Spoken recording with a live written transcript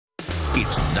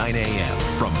It's 9 a.m.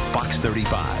 from Fox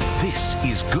 35. This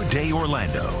is Good Day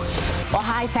Orlando. Well,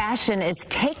 high fashion is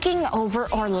taking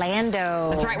over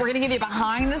Orlando. That's right. We're going to give you a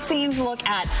behind-the-scenes look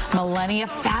at Millennia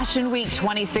Fashion Week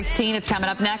 2016. It's coming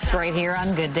up next right here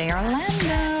on Good Day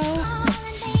Orlando.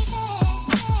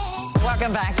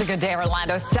 Welcome back to Good Day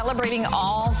Orlando, celebrating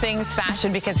all things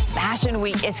fashion because Fashion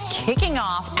Week is kicking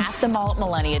off at the mall at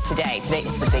Millennia today. Today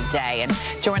is the big day. And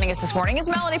joining us this morning is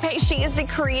Melanie Pace. She is the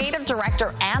creative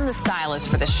director and the stylist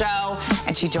for the show.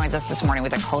 And she joins us this morning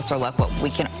with a closer look what we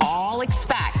can all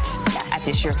expect at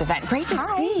this year's event. Great to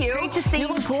see you. Great to see you.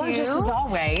 You look gorgeous as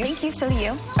always. Thank you. So do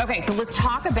you. Okay, so let's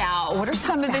talk about what are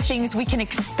some of the things we can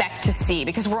expect to see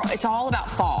because it's all about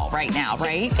fall right now,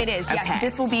 right? It is. Okay. Yes.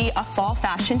 This will be a fall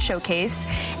fashion showcase.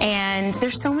 And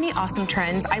there's so many awesome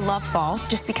trends. I love fall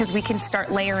just because we can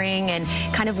start layering and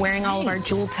kind of wearing all of our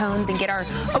jewel tones and get our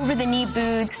over-the-knee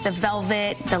boots, the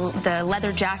velvet, the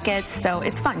leather jackets. So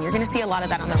it's fun. You're going to see a lot of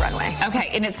that on the runway. Okay,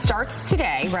 and it starts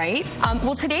today, right?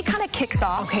 Well, today kind of kicks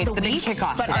off the big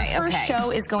kickoff but today. Our first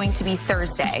show is going to be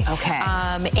Thursday. Okay.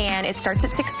 And it starts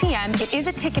at 6 p.m. It is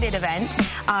a ticketed event.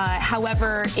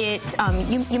 However,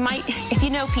 you might, if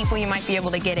you know people, you might be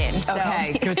able to get in. So.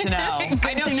 Okay, good to know.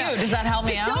 I know you. Does that help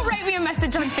me out? Don't write me a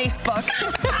message on Facebook.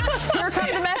 Here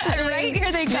come the messages. Right,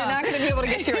 here they come. You're not going to be able to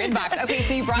get to your inbox. Okay,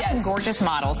 so you brought some gorgeous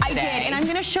models today. I did, and I'm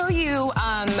going to show you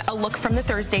a look from the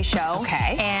Thursday show.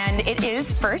 Okay. And it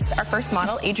is our first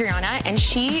model, Adriana, and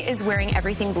she is wearing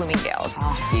everything Bloomingdale's.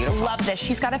 Oh, beautiful. Love this.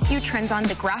 She's got a few trends on.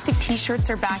 The graphic t-shirts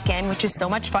are back in, which is so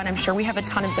much fun. I'm sure we have a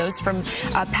ton of those from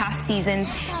past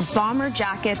seasons. Bomber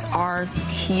jackets are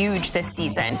huge this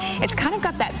season. It's kind of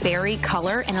got that berry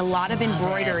color and a lot of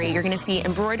embroidery. You're going to see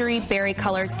embroidery, berry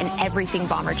colors, and everything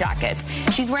bomber jackets.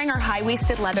 She's wearing our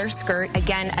high-waisted leather skirt.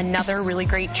 Again, another really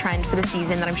great trend for the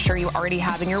season that I'm sure you already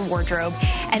have in your wardrobe.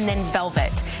 And then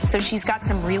velvet. So she's got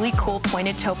some really cool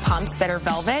pointed toe pumps that are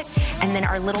velvet. And then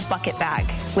our little bucket bag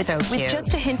with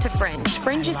just a hint of fringe.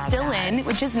 Fringe is still in,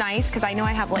 which is nice because I know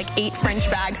I have like 8 fringe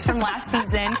bags from last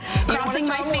season. Crossing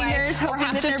my fingers, hoping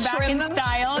that they're back in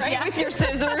style. Right, yeah. With your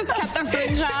scissors, cut the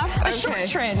fringe off. The short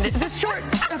trend. The short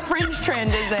fringe trend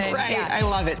is in. Right. Yeah. I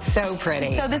love it. So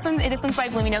pretty. So this one's by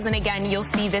Bloomingdale's, and again, you'll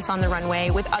see this on the runway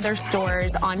with other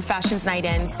stores on Fashions Night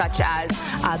In, such as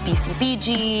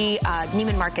BCBG,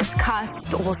 Neiman Marcus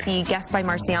Cusp. We'll see guests by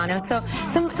Marciano. So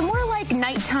some more like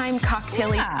nighttime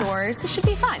cocktail-y stores. It should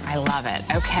be fun. I love it.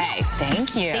 Okay,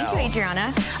 thank you. Thank you,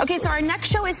 Adriana. Okay, so our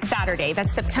next show is Saturday.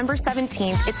 That's September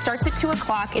 17th. It starts at 2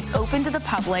 o'clock. It's open to the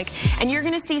public, and you're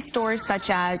going to see stores such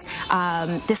as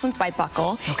this one's by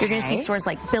Buckle. Okay. You're going to see stores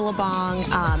like Billabong,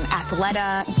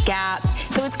 Athleta, Gap.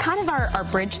 So it's kind of our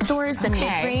bridge stores, the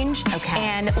mid-range. Okay.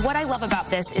 And what I love about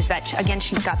this is that, again,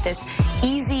 she's got this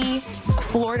easy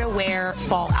Florida wear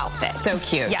fall outfit. So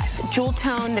cute. Yes, jewel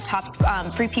tone. The top's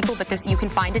free people, but this you can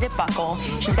find it at Buckle.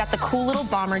 She's got the cool little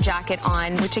bomber jacket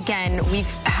on, which again, we've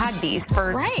had these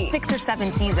for 6 or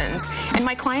 7 seasons. And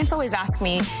my clients always ask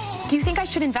me, do you think I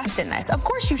should invest in this? Of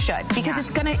course you should, because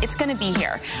it's gonna be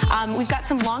here. We've got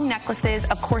some long necklaces,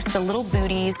 of course, the little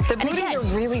booties. The booties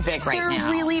are really big right now.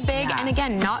 They're really big, and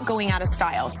again, not going out of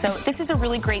style. So this is a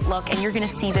really great look, and you're gonna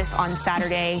see this on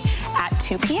Saturday at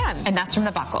 2 p.m. And that's from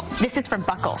the Buckle. This is from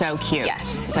Buckle. So cute.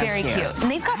 Yes, so very cute. And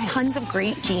they've got tons of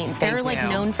great jeans. They're like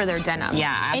known for their denim. Yeah,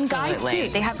 absolutely. And guys too.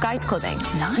 They have guys clothing.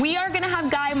 Nice. We are gonna have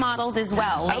guy models as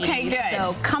well, ladies. Okay, good.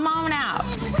 So come on out.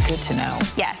 Good to know.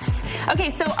 Yes. Okay,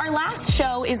 so our last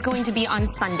show is going to be on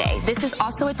Sunday. This is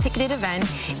also a ticketed event.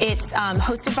 It's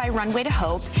hosted by Runway to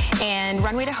Hope, and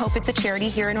Runway to Hope is the charity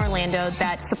here in Orlando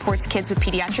that supports kids with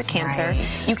pediatric cancer.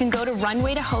 Right. You can go to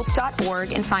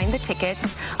runwaytohope.org and find the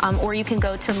tickets, or you can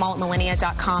go to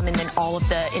mallatmillennia.com, and then all of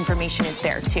the information is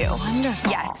there too. Wonderful.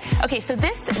 Yes. Okay, so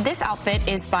this outfit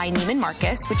is by Neiman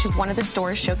Marcus, which is one of the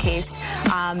stores showcased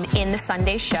in the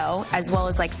Sunday show, as well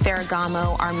as like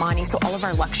Ferragamo, Armani, so all of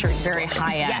our luxury Very stores.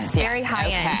 high end. Yes, very high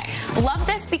end. Love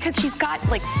this because she's got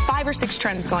like 5 or 6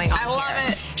 trends going on. I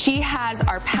love it. She has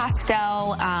our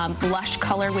pastel blush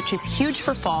color, which is huge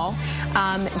for fall.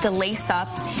 The lace up,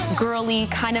 girly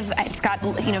kind of. It's got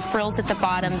frills at the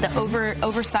bottom. The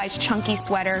oversized chunky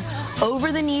sweater,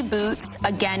 over the knee boots.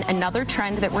 Again, another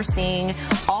trend that we're seeing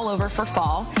all over for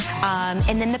fall.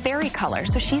 And then the berry color.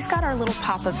 So she's got our little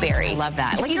pop of berry. I love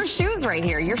that. Like your shoes right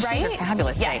here. Your shoes are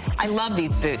fabulous. Yes. I love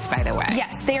these boots, by the way.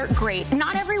 Yes, they're great.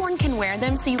 Not everyone can wear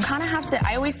them, so you kind of have to.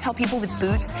 I always tell people with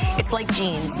boots, it's like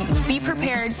jeans. Be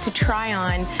prepared to try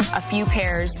on a few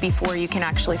pairs before you can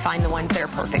actually find the ones that are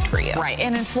perfect for you. Right.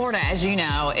 And in Florida, as you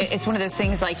know, it's one of those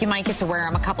things like you might get to wear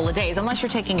them a couple of days. Unless you're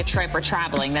taking a trip or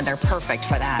traveling, then they're perfect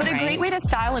for that. But a great way to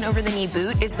style an over-the-knee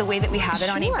boot is the way that we have it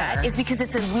on Yvette, is because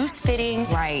it's a loose-fitting,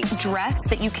 dress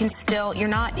that you can still, you're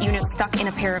not, stuck in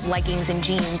a pair of leggings and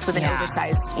jeans with an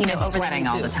oversized, over sweating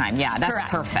all the time. Yeah, that's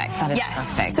perfect. That is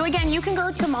perfect. So again, you can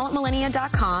go to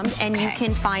mulletmillennia.com and you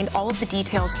can find all of the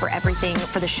details for everything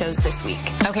for the shows this week.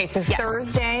 Okay, so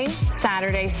Thursday,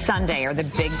 Saturday, Sunday are the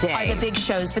big days. Are the big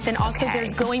shows, but then also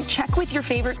there's check with your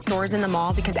favorite stores in the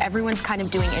mall because everyone's kind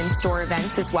of doing in-store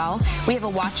events as well. We have a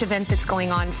watch event that's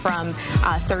going on from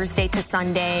Thursday to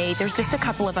Sunday. There's just a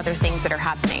couple of other things that are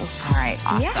happening. All right,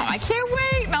 awesome. Yeah. I can't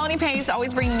wait. Melanie Pace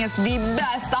always bringing us the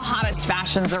best, the hottest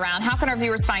fashions around. How can our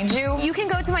viewers find you? You can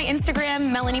go to my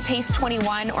Instagram,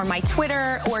 MelaniePace21, or my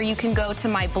Twitter, or you can go to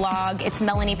my blog. It's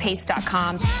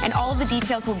MelaniePace.com, and all of the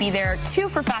details will be there too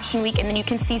for Fashion Week, and then you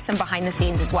can see some behind the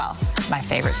scenes as well. My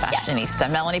favorite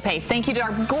fashionista, Melanie Pace. Thank you to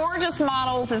our gorgeous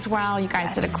models as well. You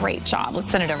guys did a great job.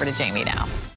 Let's send it over to Jamie now.